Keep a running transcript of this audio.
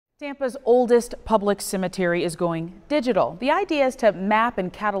Tampa's oldest public cemetery is going digital. The idea is to map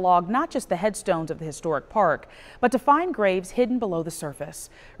and catalog not just the headstones of the historic park, but to find graves hidden below the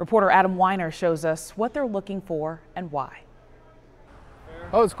surface. Reporter Adam Weiner shows us what they're looking for and why.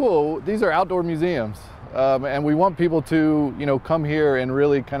 Oh, it's cool. These are outdoor museums, and we want people to, come here and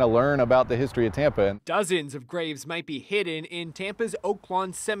really kind of learn about the history of Tampa. Dozens of graves might be hidden in Tampa's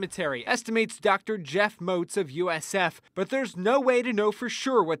Oaklawn Cemetery, estimates Dr. Jeff Moats of USF. But there's no way to know for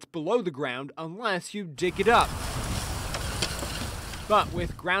sure what's below the ground unless you dig it up. But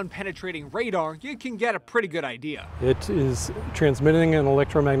with ground-penetrating radar, you can get a pretty good idea. It is transmitting an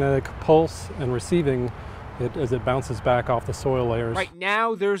electromagnetic pulse and receiving it as it bounces back off the soil layers. Right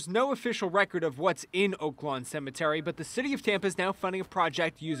now, there's no official record of what's in Oaklawn Cemetery, but the city of Tampa is now funding a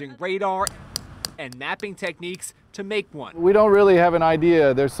project using radar and mapping techniques to make one. We don't really have an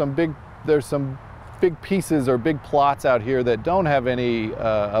idea. There's some big pieces or big plots out here that don't have any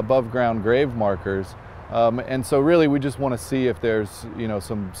above-ground grave markers. And so really we just want to see if there's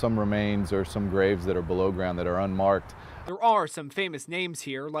some remains or some graves that are below ground that are unmarked. There are some famous names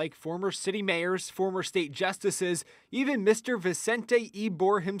here, like former city mayors, former state justices, even Mr. Vicente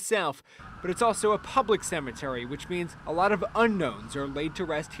Ebor himself. But it's also a public cemetery, which means a lot of unknowns are laid to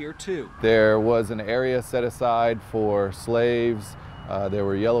rest here too. There was an area set aside for slaves. There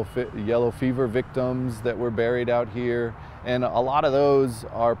were yellow fever victims that were buried out here. And a lot of those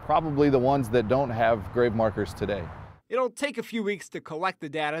are probably the ones that don't have grave markers today. It'll take a few weeks to collect the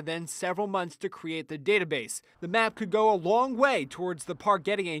data, then several months to create the database. The map could go a long way towards the park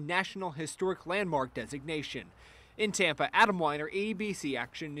getting a National Historic Landmark designation. In Tampa, Adam Weiner, ABC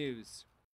Action News.